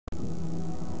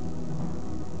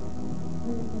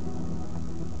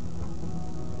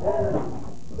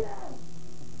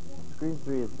Scream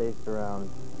 3 is based around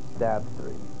Stab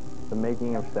 3, the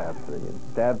making of Stab 3. And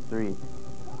Stab 3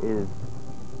 is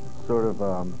sort of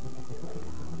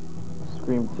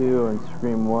Scream 2 and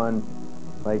Scream 1,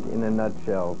 like in a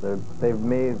nutshell. They've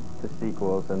made the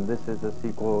sequels, and this is a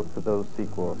sequel to those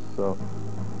sequels. So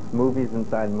movies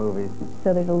inside movies.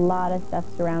 So there's a lot of stuff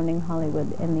surrounding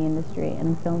Hollywood in the industry,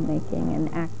 and filmmaking,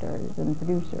 and actors, and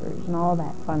producers, and all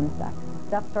that fun stuff.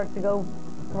 Stuff starts to go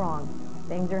wrong.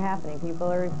 Things are happening.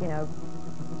 People are, you know,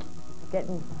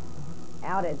 getting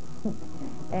outed.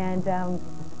 And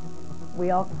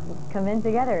we all come in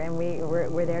together, and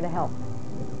we're there to help.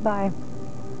 Bye.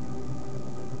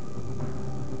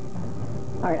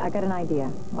 All right, I got an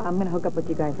idea. I'm going to hook up with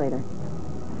you guys later.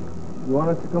 You want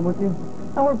us to come with you?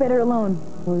 Oh, we're better alone.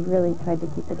 We've really tried to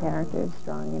keep the characters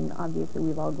strong, and obviously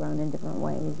we've all grown in different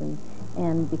ways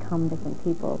and become different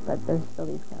people, but there's still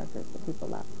these characters that people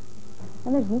love.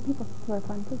 And there's new people who are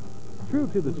fun, too. True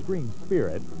to the Scream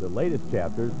spirit, the latest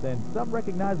chapters send some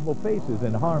recognizable faces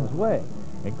in harm's way,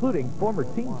 including former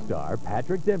teen star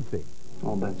Patrick Dempsey.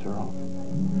 All bets are off.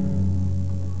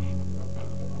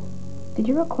 Did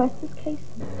you request this case?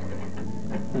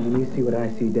 And when you see what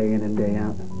I see day in and day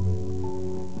out,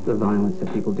 the violence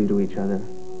that people do to each other,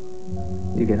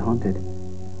 you get haunted.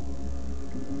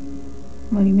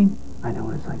 What do you mean? I know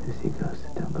what it's like to see ghosts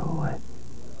that don't go away.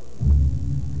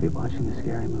 Be watching a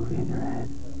scary movie in your head,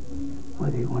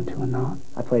 whether you want to or not.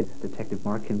 I played Detective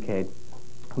Mark Kincaid,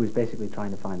 who was basically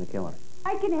trying to find the killer.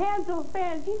 I can handle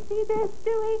fans. You see this,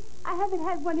 Stewie? I haven't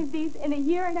had one of these in a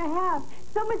year and a half.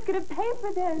 Someone's gonna pay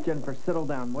for this. Jennifer, settle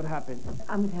down. What happened?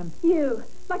 I'm with him. You.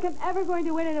 Like I'm ever going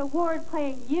to win an award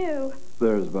playing you.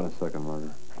 There's been a second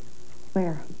murder.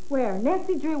 Where? Where?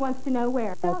 Nancy Drew wants to know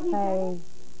where. I play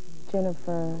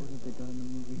Jennifer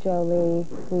Jolie,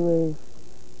 who has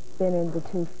been in the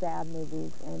 2 Stab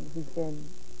movies, and who's been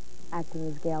acting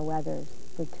as Gale Weathers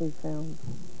for 2 films.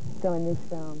 So in this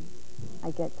film,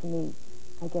 I get to meet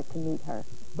her.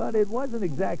 But it wasn't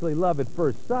exactly love at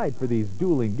first sight for these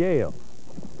dueling Gales.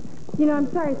 You know, I'm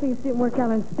sorry things didn't work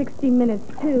out on 60 Minutes,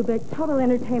 too, but Total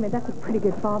Entertainment, that's a pretty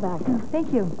good fallback.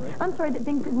 Thank you. I'm sorry that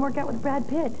things didn't work out with Brad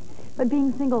Pitt, but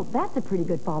being single, that's a pretty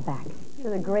good fallback. She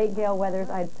was a great Gale Weathers.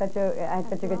 I had such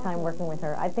a good time working with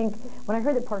her. I think when I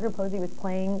heard that Parker Posey was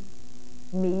playing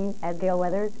me as Gale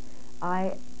Weathers,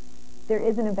 there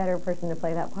isn't a better person to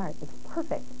play that part. It's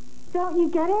perfect. Don't you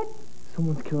get it?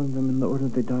 Someone's killing them in the order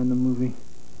they die in the movie.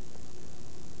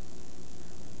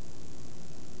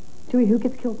 Dewey, who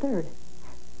gets killed third?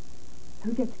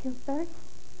 Who gets killed third?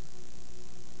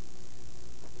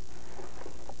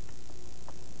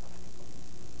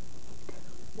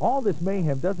 All this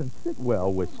mayhem doesn't sit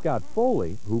well with Scott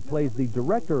Foley, who plays the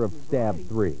director of Stab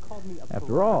 3.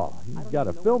 After all, he's got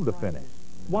a film to finish.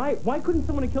 Why couldn't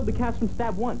someone have killed the cast from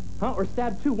Stab 1? Huh? Or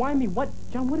Stab 2? Why me? What?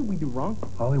 John, what did we do wrong?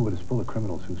 Hollywood is full of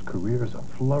criminals whose careers are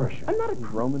flourishing. I'm not a...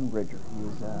 Roman Bridger. He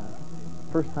was a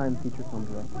first-time feature film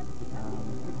director.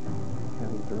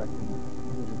 He's directing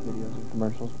music videos and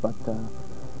commercials, but,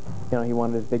 he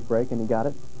wanted his big break, and he got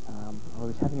it. He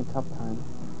was having a tough time.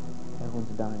 Everyone's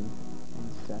dying on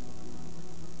the set.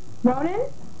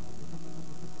 Ronan?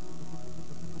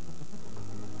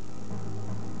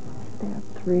 Stab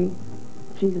 3.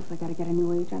 Jesus, I gotta get a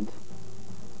new agent.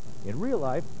 In real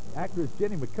life, actress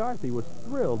Jenny McCarthy was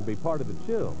thrilled to be part of the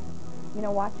Chill. You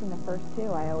know, watching the first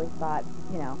 2, I always thought,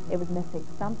 it was missing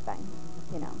something,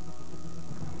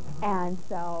 And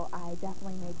so I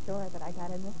definitely made sure that I got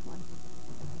in this one.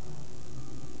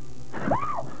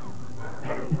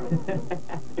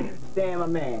 Stan, my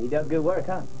man, he does good work,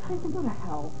 huh? Tyson, go to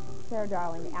hell. Sarah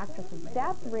Darling, the actress in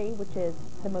Stab 3, which is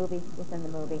the movie within the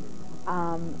movie.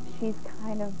 She's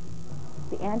kind of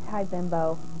the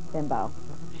anti-bimbo.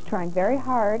 She's trying very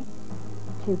hard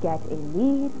to get a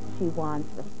lead. She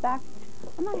wants respect.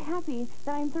 I'm not happy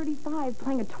that I'm 35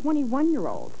 playing a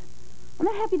 21-year-old. I'm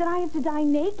not happy that I have to die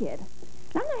naked.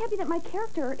 And I'm not happy that my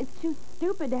character is too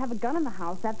stupid to have a gun in the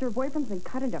house after her boyfriend's been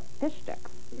cut into fish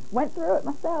sticks. Went through it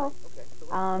myself.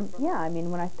 Yeah, I mean,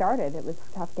 when I started, it was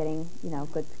tough getting,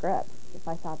 good scripts. If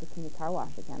I saw Bikini Car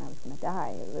Wash again, I was going to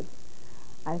die.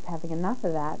 I was having enough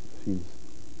of that. She's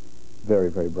very,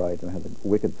 very bright and has a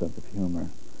wicked sense of humor.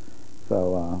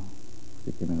 So,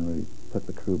 she came in and really took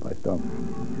the crew by storm.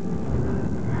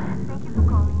 Thank you for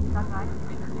calling Sunrise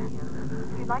Fiction Studio.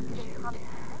 If you'd like to get in contact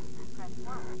with us, press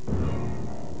 1.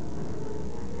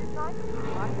 Besides, if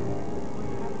you'd like to...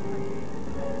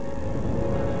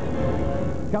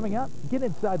 Coming up, get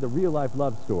inside the real-life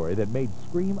love story that made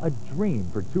Scream a dream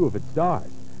for 2 of its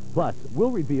stars. Plus,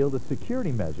 we'll reveal the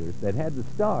security measures that had the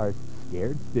stars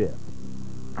scared stiff.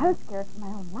 I was scared for my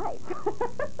own life.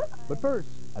 But first,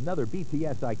 another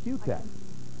BTS IQ test.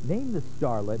 Name the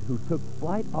starlet who took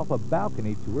flight off a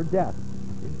balcony to her death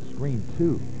in Scream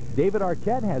 2. David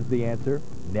Arquette has the answer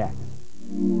next.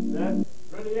 Set.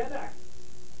 Ready and act.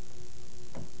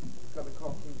 Got the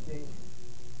call from King.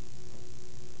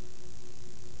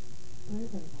 Where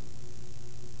is it?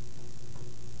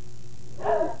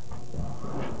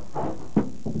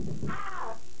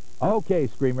 Okay,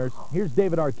 Screamers, here's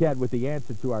David Arquette with the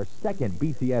answer to our second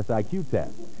BTS IQ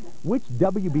test. Which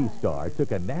WB star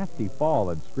took a nasty fall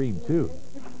in Scream 2?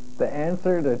 The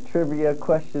answer to trivia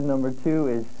question number 2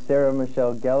 is Sarah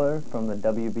Michelle Gellar from the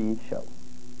WB show,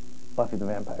 Buffy the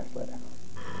Vampire Slayer.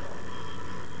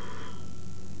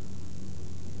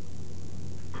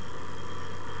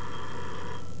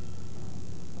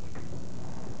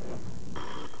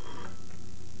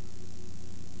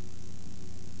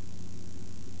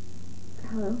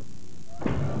 Hello?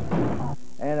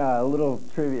 And a little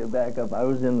trivia backup. I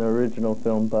was in the original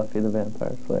film Buffy the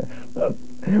Vampire Slayer.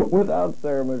 Without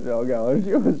Sarah Michelle Gellar.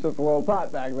 She was just a little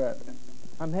tot back then.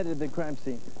 I'm headed to the crime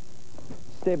scene.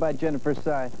 Stay by Jennifer's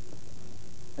side.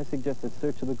 I suggest a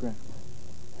search of the ground.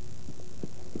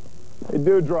 Hey,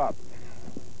 Dewdrop.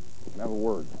 Have a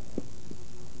word.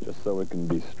 Just so it can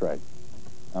be straight.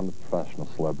 I'm the professional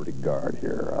celebrity guard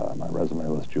here. My resume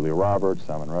lists Julia Roberts,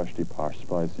 Salman Rushdie, Posh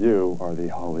Spice. You are the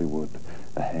Hollywood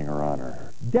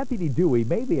hanger-oner. Deputy Dewey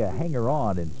may be a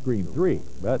hanger-on in Scream 3,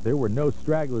 but there were no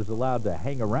stragglers allowed to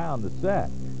hang around the set.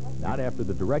 Not after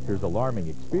the director's alarming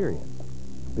experience.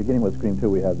 Beginning with Scream 2,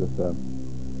 we had this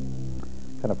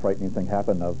kind of frightening thing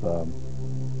happen of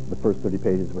the first 30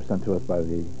 pages were sent to us by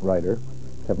the writer,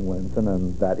 Kevin Williamson,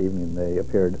 and that evening they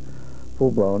appeared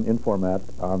full-blown, in format,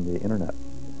 on the internet.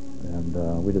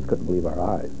 And we just couldn't believe our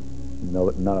eyes.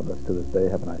 None of us to this day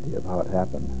have an idea of how it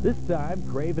happened. This time,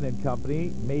 Craven and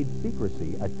company made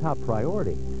secrecy a top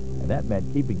priority, and that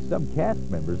meant keeping some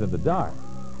cast members in the dark.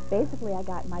 Basically, I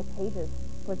got my pages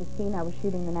for the scene I was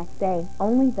shooting the next day,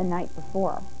 only the night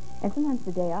before, and sometimes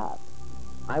the day of.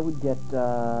 I would get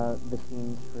the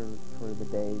scenes for the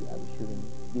day I was shooting,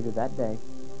 either that day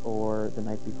or the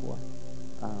night before.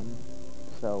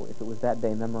 So if it was that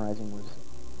day, memorizing was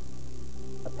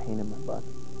a pain in my butt.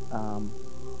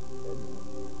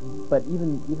 But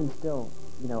even still,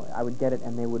 you know, I would get it,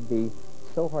 and they would be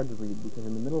so hard to read because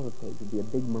in the middle of the page would be a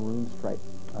big maroon stripe.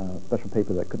 Special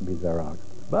paper that couldn't be Xeroxed.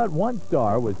 But one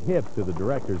star was hip to the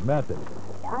director's method.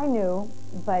 I knew,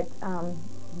 but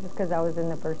just because I was in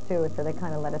the first two, so they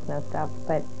kind of let us know stuff.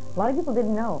 But a lot of people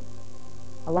didn't know.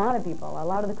 A lot of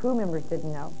the crew members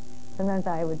didn't know. Sometimes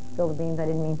I would spill the beans I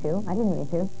didn't mean to. I didn't mean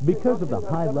to. Because of the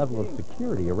high level of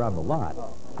security around the lot,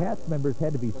 cast members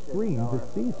had to be screened to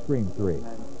see Scream 3.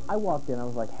 I walked in, I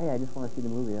was like, hey, I just want to see the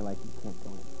movie. They're like, you can't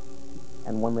go in.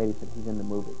 And one lady said, he's in the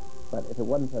movie. But if it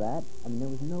wasn't for that, I mean, there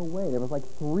was no way. There was like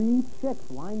 3 chicks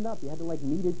lined up. You had to like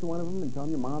meet each one of them and tell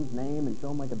them your mom's name and show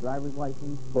them like a driver's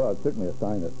license. Well, it's certainly a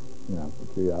sign that, you know, the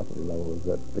curiosity level is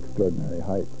at extraordinary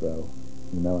height. So,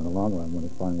 you know, in the long run, when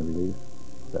it's finally released,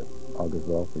 that augurs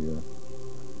well for your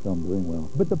film doing well.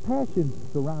 But the passions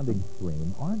surrounding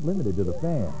Scream aren't limited to the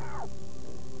fans.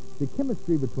 The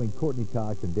chemistry between Courtney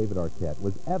Cox and David Arquette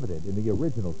was evident in the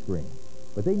original Scream,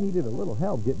 but they needed a little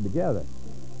help getting together.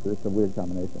 It's a weird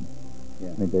combination.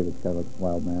 Yeah. I mean, David's kind of a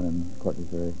wild man, and Courtney's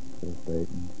very sort of straight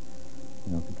and,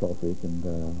 you know, control freak. And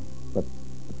but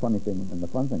the funny thing and the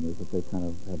fun thing is that they kind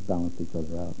of have balanced each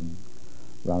other out and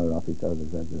rounded off each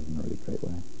other's edges in a really great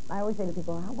way. I always say to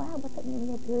people, wow, what's that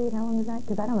mean period? How long is that?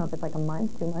 Because I don't know if it's like a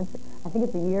month, 2 months. I think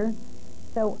it's a year.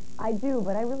 So I do,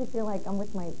 but I really feel like I'm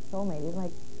with my soulmate. It's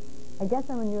like, I guess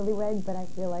I'm a newlywed, but I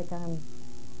feel like I'm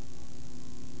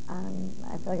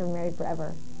married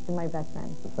forever to my best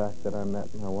friend. The fact that I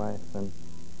met my wife, and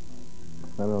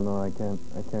I don't know, I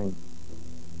can't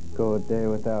go a day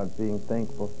without being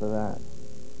thankful for that.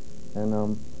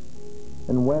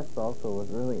 And Wes also was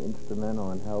really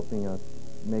instrumental in helping us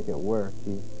make it work.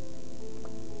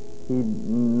 He'd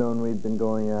known we'd been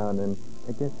going out, and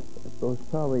I guess it was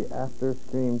probably after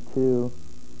Scream 2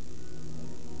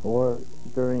 or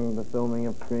during the filming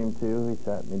of Scream 2, he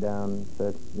sat me down and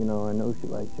said, you know, I know she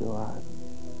likes you a lot.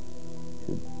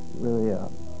 You should really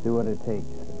do what it takes.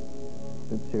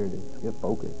 Get serious, get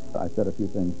focused. I said a few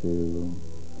things to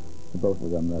both of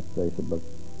them that they should look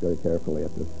very carefully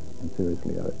at this and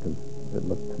seriously at it, because it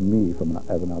looked to me,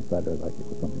 as an outsider, like it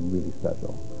was something really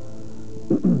special.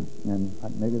 And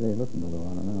maybe they listened a little,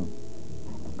 I don't know.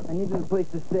 I needed a place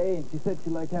to stay, and she said she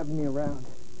liked having me around.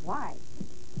 Why?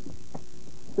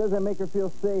 Says I make her feel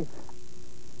safe.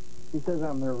 She says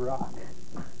I'm her rock.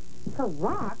 Her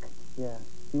rock? Yeah.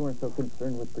 If you weren't so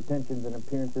concerned with pretensions and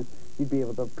appearances, you'd be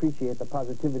able to appreciate the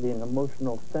positivity and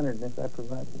emotional centeredness I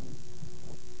provide.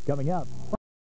 Coming up.